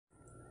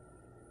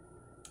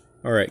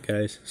Alright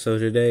guys, so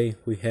today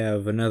we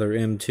have another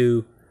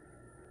M2.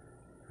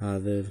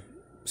 The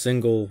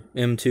single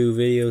M2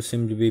 videos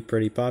seem to be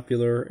pretty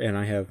popular and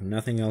I have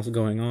nothing else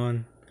going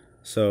on,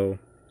 so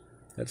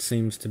that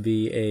seems to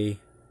be a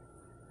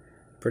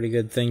pretty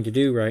good thing to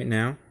do right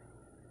now.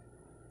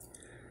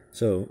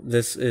 So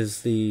this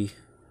is the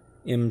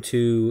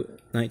M2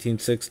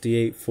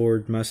 1968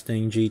 Ford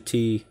Mustang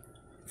GT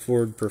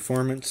Ford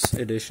Performance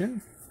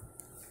Edition.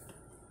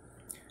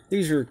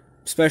 These are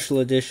special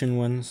edition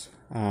ones.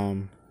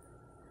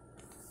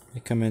 They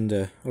come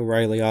into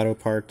O'Reilly Auto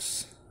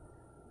Parts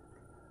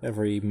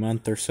every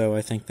month or so.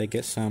 I think they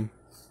get some.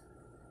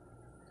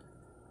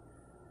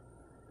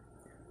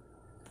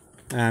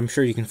 I'm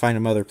sure you can find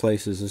them other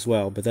places as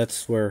well, but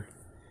that's where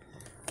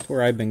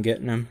I've been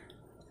getting them.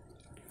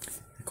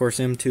 Of course,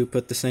 M2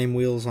 put the same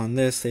wheels on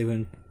this. They've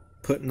been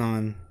putting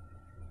on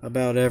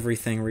about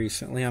everything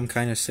recently. I'm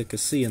kind of sick of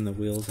seeing the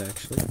wheels,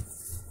 actually.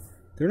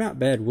 They're not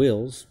bad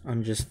wheels.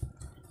 I'm just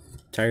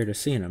tired of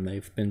seeing them.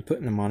 They've been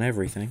putting them on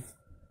everything.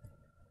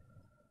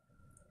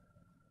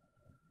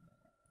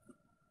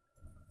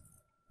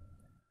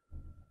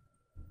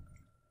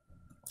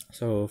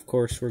 So of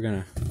course we're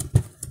gonna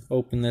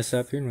open this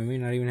up here, and we may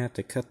not even have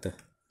to cut the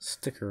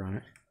sticker on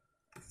it.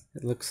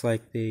 It looks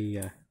like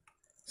the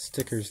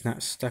sticker's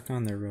not stuck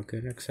on there real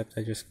good, except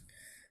I just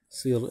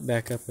sealed it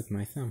back up with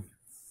my thumb.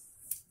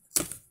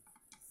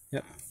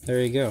 Yep, there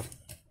you go.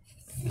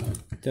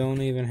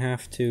 Don't even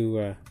have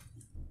to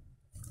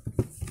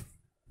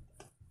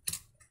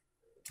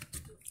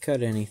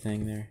cut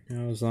anything there.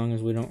 Now, as long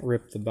as we don't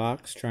rip the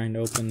box trying to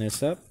open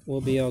this up, we'll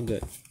be all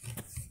good.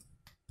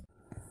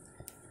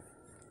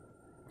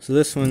 So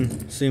this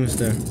one seems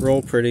to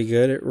roll pretty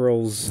good. It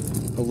rolls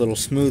a little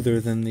smoother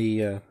than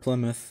the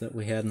Plymouth that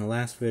we had in the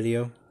last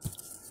video,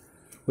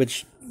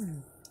 which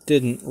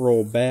didn't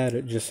roll bad.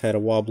 It just had a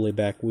wobbly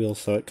back wheel,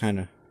 so it kind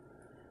of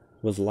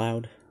was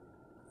loud.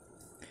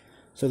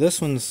 So this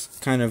one's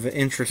kind of an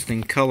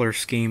interesting color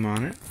scheme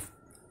on it.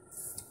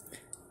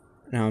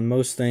 Now, in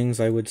most things,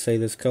 I would say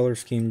this color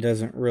scheme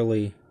doesn't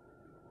really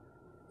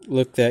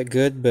look that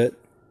good, but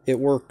it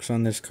works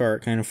on this car.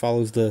 It kind of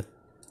follows the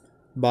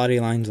body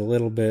lines a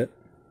little bit.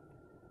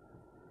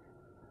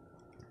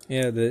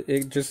 Yeah,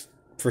 it just,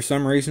 for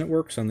some reason, it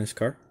works on this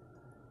car.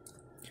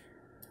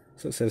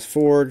 So it says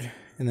Ford,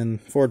 and then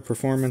Ford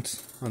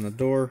Performance on the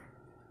door.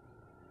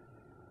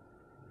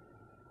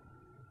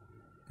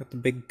 Got the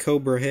big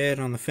Cobra head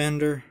on the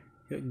fender.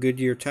 Got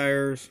Goodyear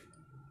tires.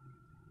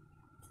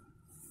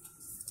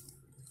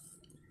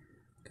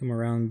 Come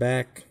around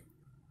back.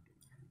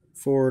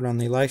 Ford on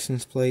the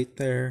license plate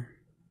there.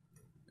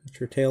 Got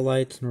your tail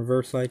lights and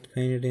reverse lights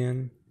painted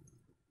in.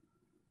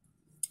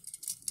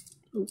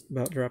 Oop,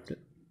 about dropped it.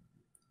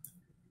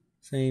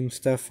 Same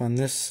stuff on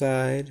this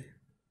side.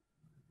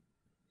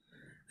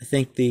 I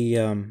think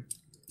the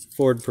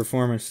Ford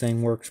Performance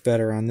thing works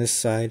better on this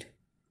side.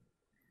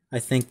 I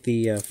think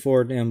the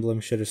Ford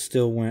emblem should have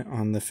still went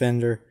on the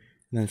fender,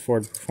 and then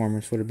Ford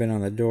Performance would have been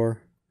on the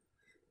door.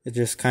 It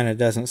just kind of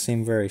doesn't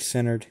seem very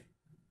centered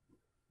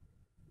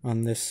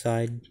on this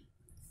side.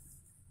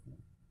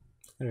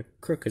 Got a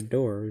crooked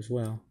door as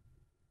well.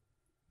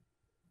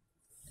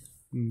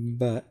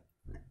 But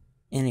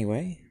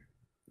anyway,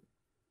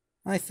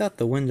 I thought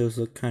the windows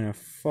looked kind of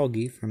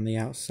foggy from the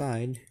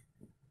outside.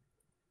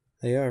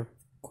 They are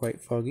quite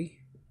foggy,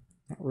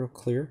 not real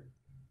clear.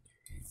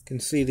 You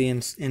can see the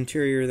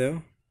interior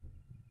though.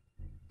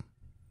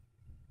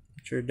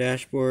 Got your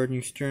dashboard and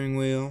your steering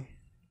wheel.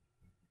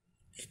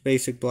 Just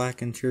basic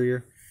black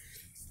interior.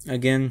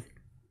 Again,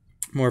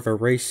 more of a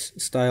race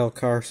style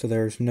car, so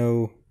there's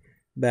no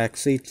back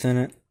seats in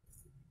it.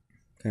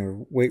 Kind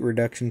of weight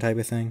reduction type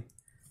of thing.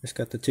 Just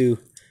got the two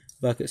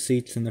bucket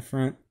seats in the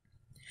front.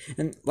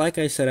 And like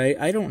I said,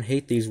 I don't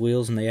hate these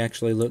wheels, and they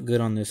actually look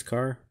good on this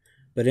car.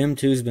 But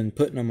M2's been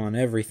putting them on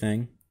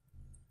everything.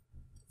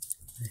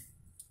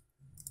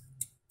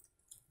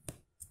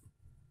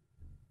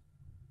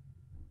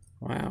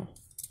 Wow.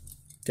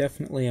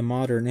 Definitely a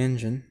modern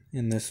engine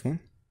in this one.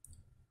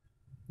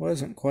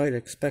 Wasn't quite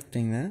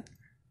expecting that.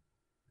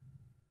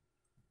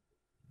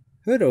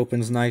 Hood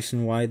opens nice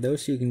and wide though,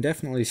 so you can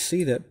definitely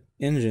see that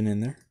engine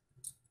in there.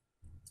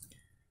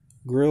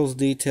 Grill's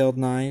detailed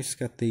nice,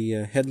 got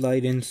the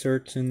headlight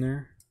inserts in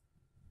there.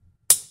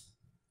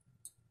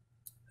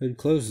 Hood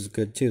closes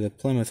good too. The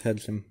Plymouth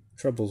had some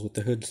troubles with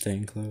the hood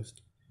staying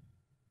closed.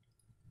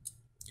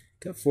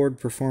 Got Ford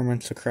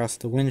Performance across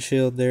the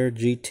windshield there,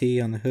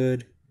 GT on the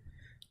hood.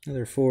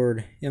 Another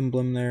Ford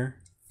emblem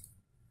there.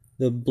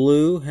 The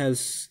blue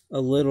has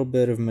a little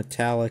bit of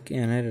metallic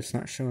in it. It's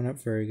not showing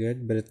up very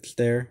good, but it's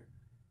there.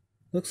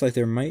 Looks like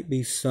there might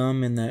be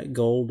some in that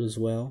gold as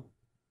well.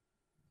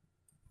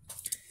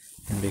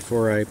 And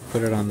before I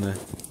put it on the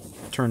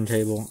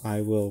turntable,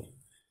 I will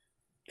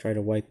try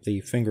to wipe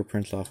the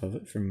fingerprints off of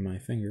it from my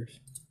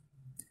fingers.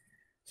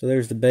 So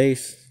there's the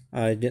base.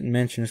 I didn't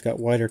mention it's got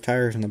wider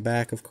tires in the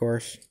back, of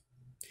course.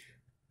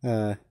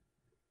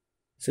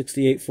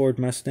 68 Ford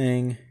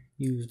Mustang,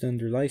 used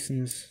under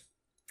license.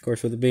 Of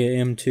course, with it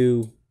being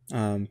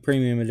M2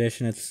 Premium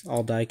Edition, it's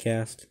all die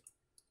cast.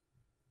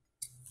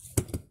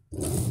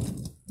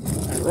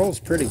 It rolls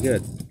pretty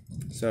good.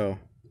 So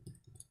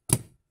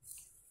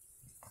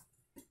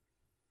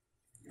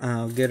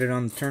I'll get it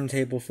on the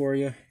turntable for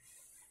you.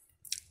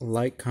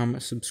 Like,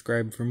 comment,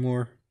 subscribe for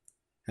more.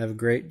 Have a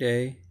great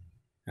day,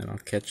 and I'll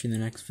catch you in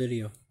the next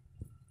video.